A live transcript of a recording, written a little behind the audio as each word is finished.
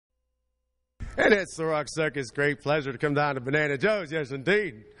And it's the Rock Circus. Great pleasure to come down to Banana Joe's. Yes,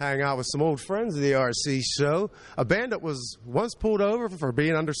 indeed. Hang out with some old friends of the RC show. A band that was once pulled over for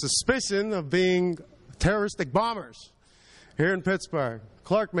being under suspicion of being terroristic bombers here in Pittsburgh.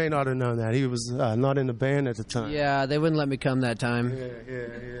 Clark may not have known that. He was not in the band at the time. Yeah, they wouldn't let me come that time.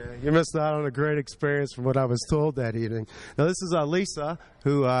 Yeah. You missed out on a great experience from what I was told that evening. Now, this is Lisa,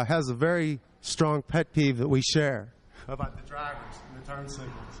 who has a very strong pet peeve that we share about the drivers and the turn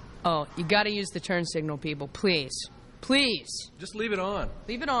signals. Oh, you got to use the turn signal, people. Please. Please. Just leave it on.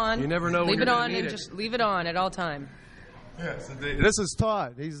 Leave it on. You never know when you're going to need it. Just leave it on at all time. Yes, indeed. This is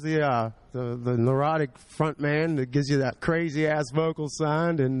Todd. He's the neurotic front man that gives you that crazy-ass vocal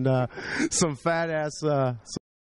sound and some fat-ass